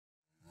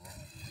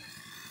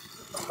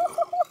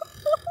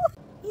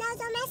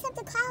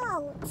up the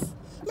clouds.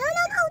 No,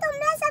 don't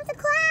mess up the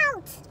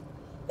clouds.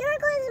 You're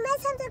going to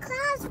mess up the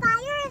clouds,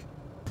 Fire.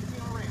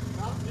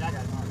 Yeah, I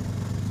got it.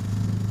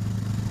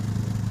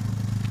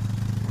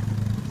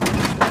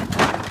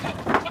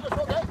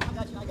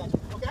 I got you.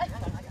 Okay? I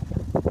got you.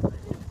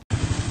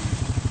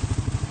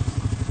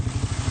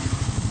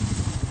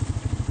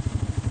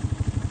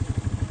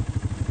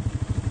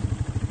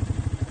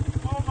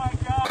 Oh my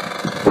God.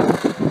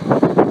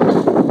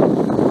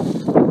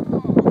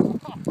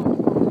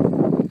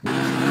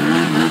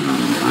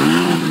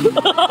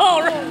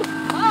 All right.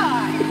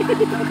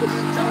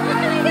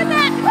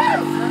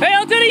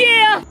 Hail to the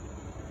year!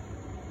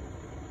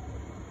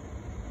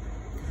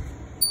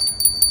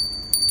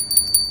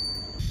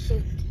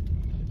 Shoot.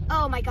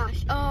 Oh my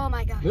gosh. Oh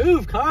my gosh.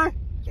 Move, car!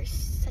 You're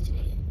such an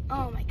idiot.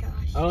 Oh my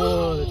gosh.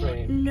 Oh, that's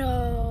right.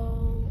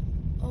 No.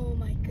 Oh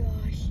my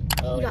gosh.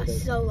 Oh, You got okay.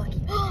 so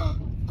lucky.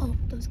 Oh,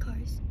 those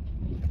cars.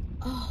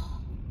 Oh.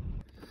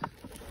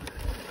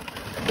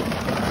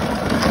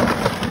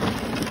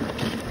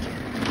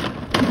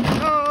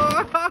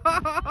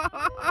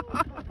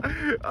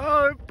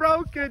 Oh, it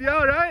broke it, you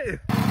alright?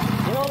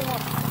 Oh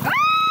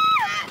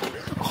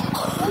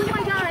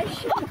my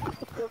gosh.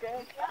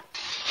 Okay.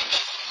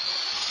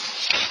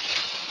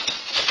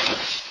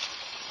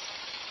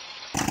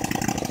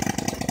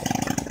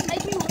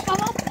 Make me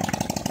come up.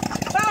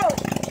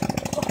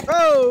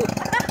 Oh!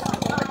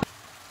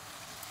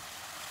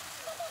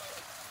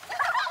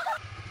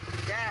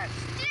 Yes.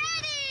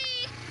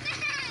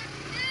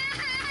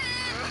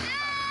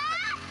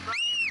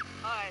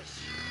 Hush.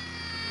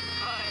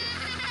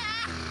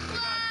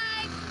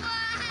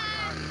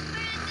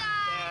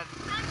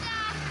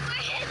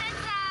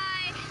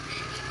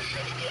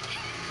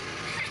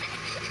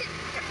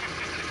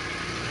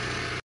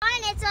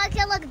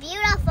 It look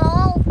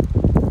beautiful.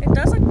 It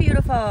does look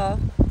beautiful.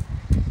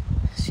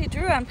 She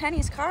drew on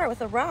Penny's car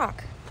with a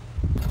rock.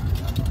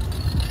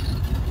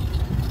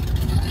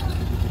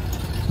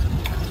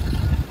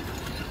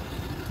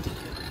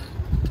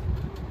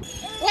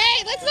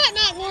 Wait, let's not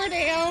knock more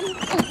down.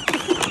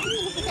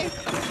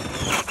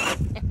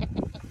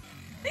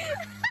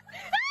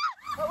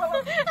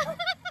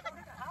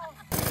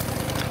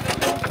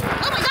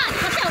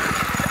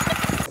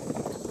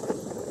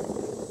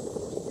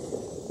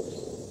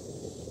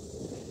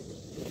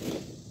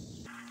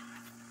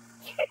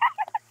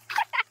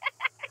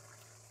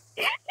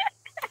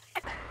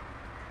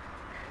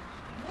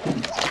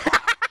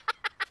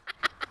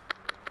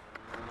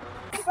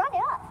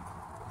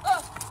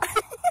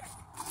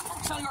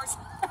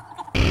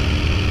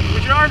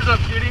 Put your arms up,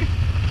 cutie.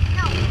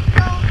 No,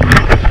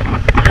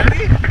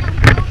 Ready?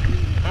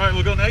 All right,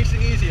 we'll go nice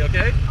and easy,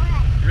 okay?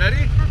 You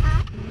ready?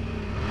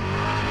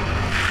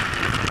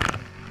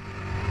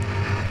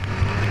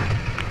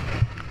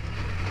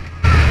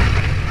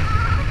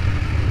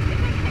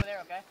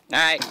 All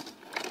right.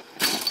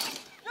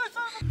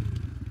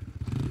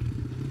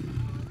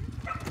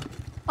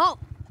 Oh.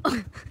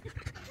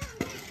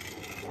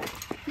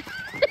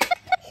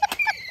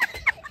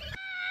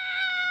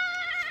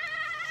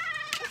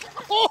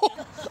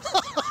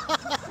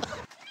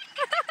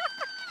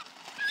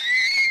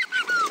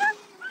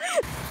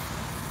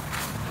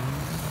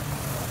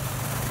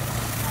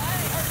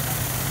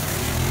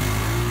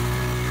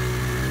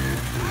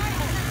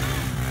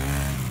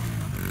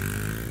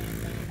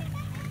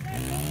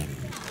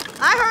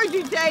 I heard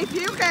you, Dave.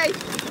 You okay?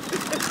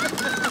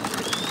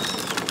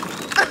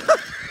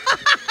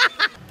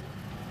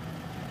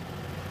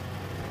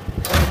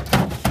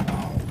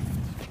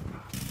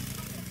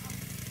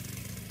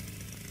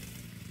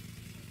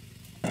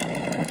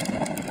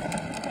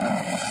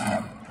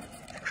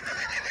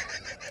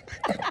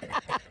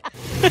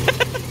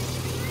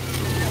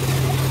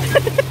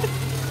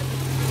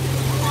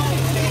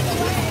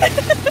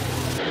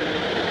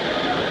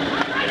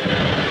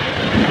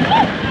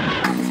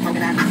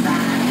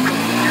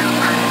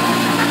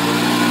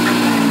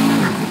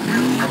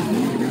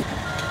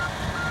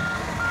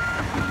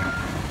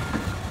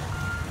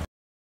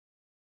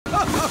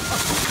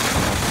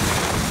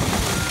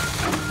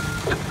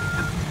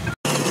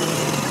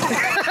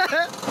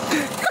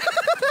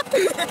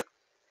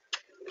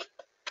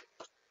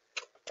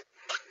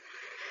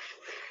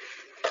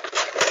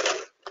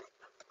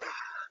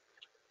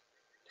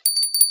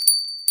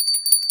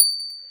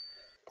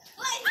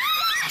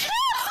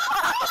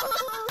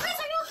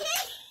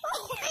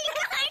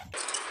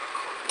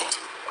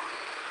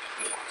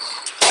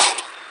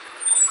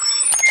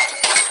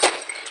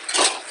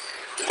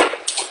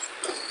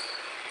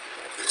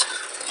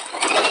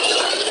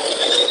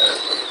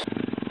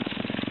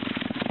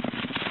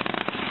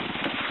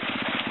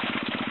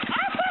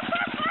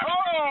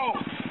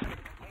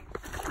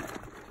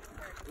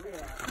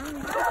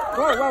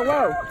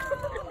 Whoa.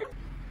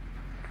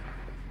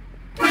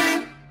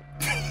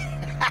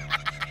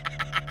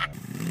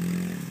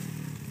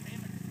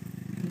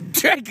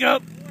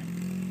 Jacob!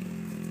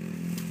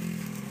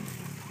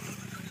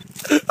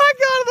 I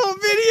got it on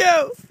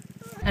video.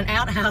 An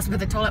outhouse with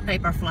the toilet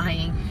paper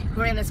flying.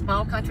 We're in a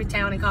small country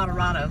town in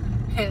Colorado,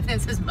 and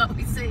this is what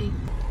we see.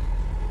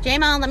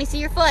 J-Mo, let me see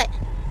your foot.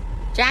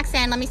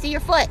 Jackson, let me see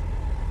your foot.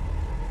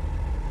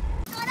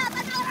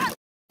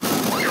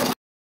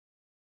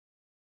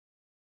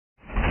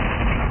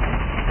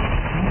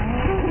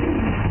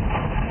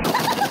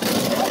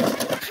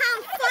 How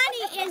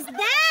funny is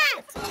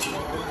that?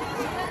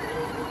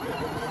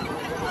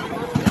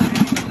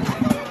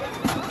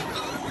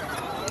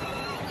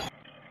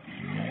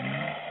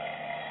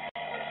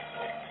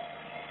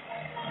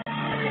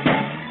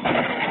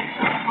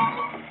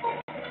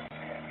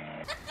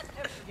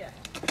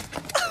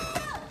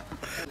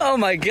 Oh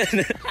my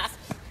goodness.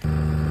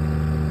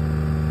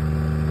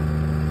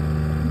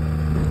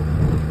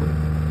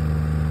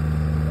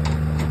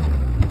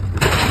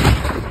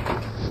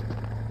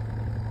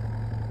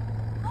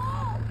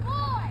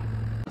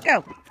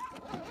 Go.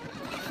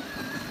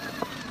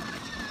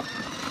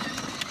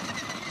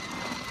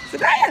 Sit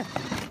down.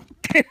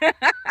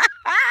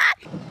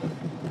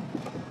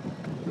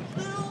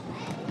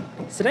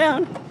 Sit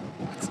down.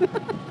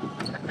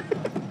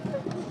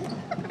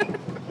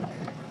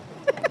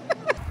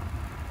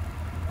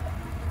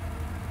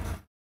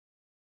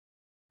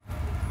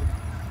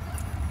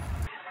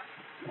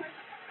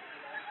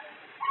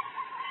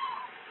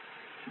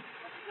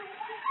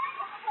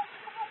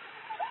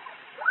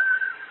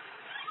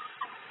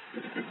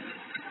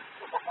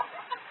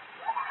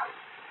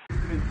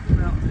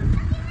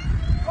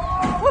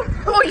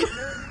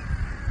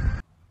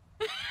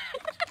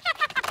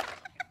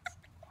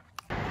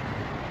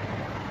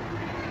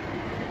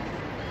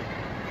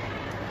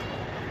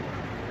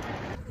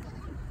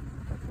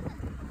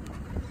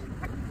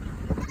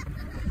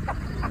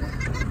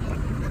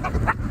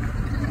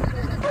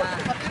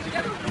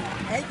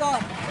 Hey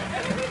con.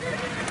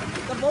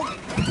 Cầm bút.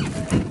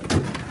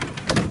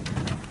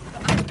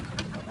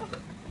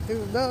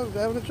 No,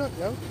 down the truck,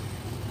 yo.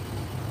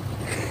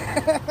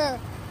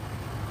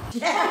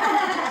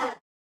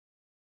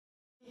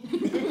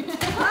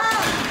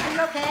 Are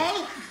you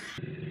okay?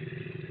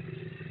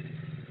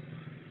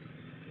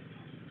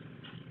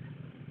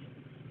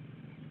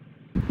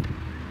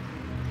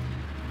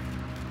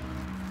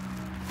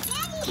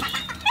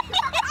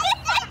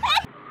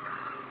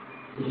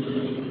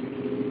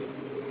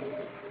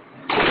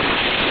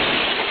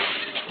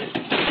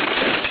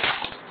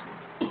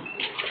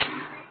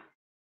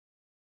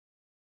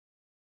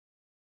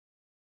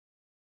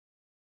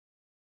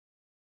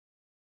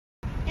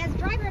 As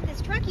driver of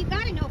this truck, you've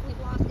got to know if we've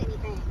lost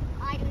anything.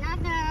 I do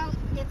not know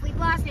if we've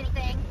lost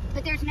anything,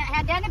 but there's no,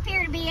 it doesn't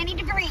appear to be any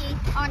debris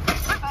on.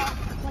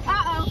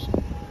 Uh-oh.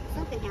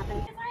 Something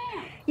happened.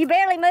 You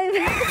barely moved.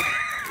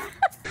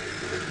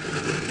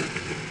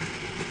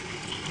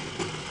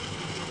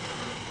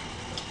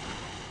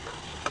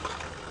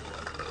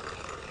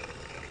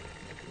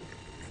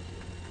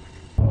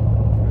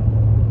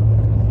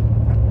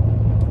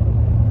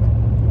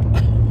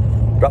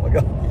 Drop it,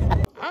 go.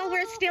 Oh,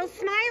 we're still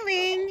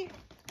smiling.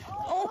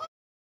 Oh.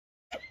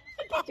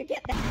 Did you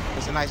get that?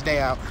 It's a nice day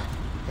out.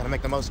 Gotta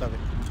make the most of it.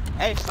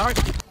 Hey, sorry. Are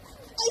you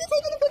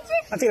taking a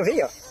picture? I'm taking a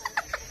video.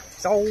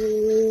 So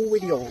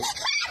video.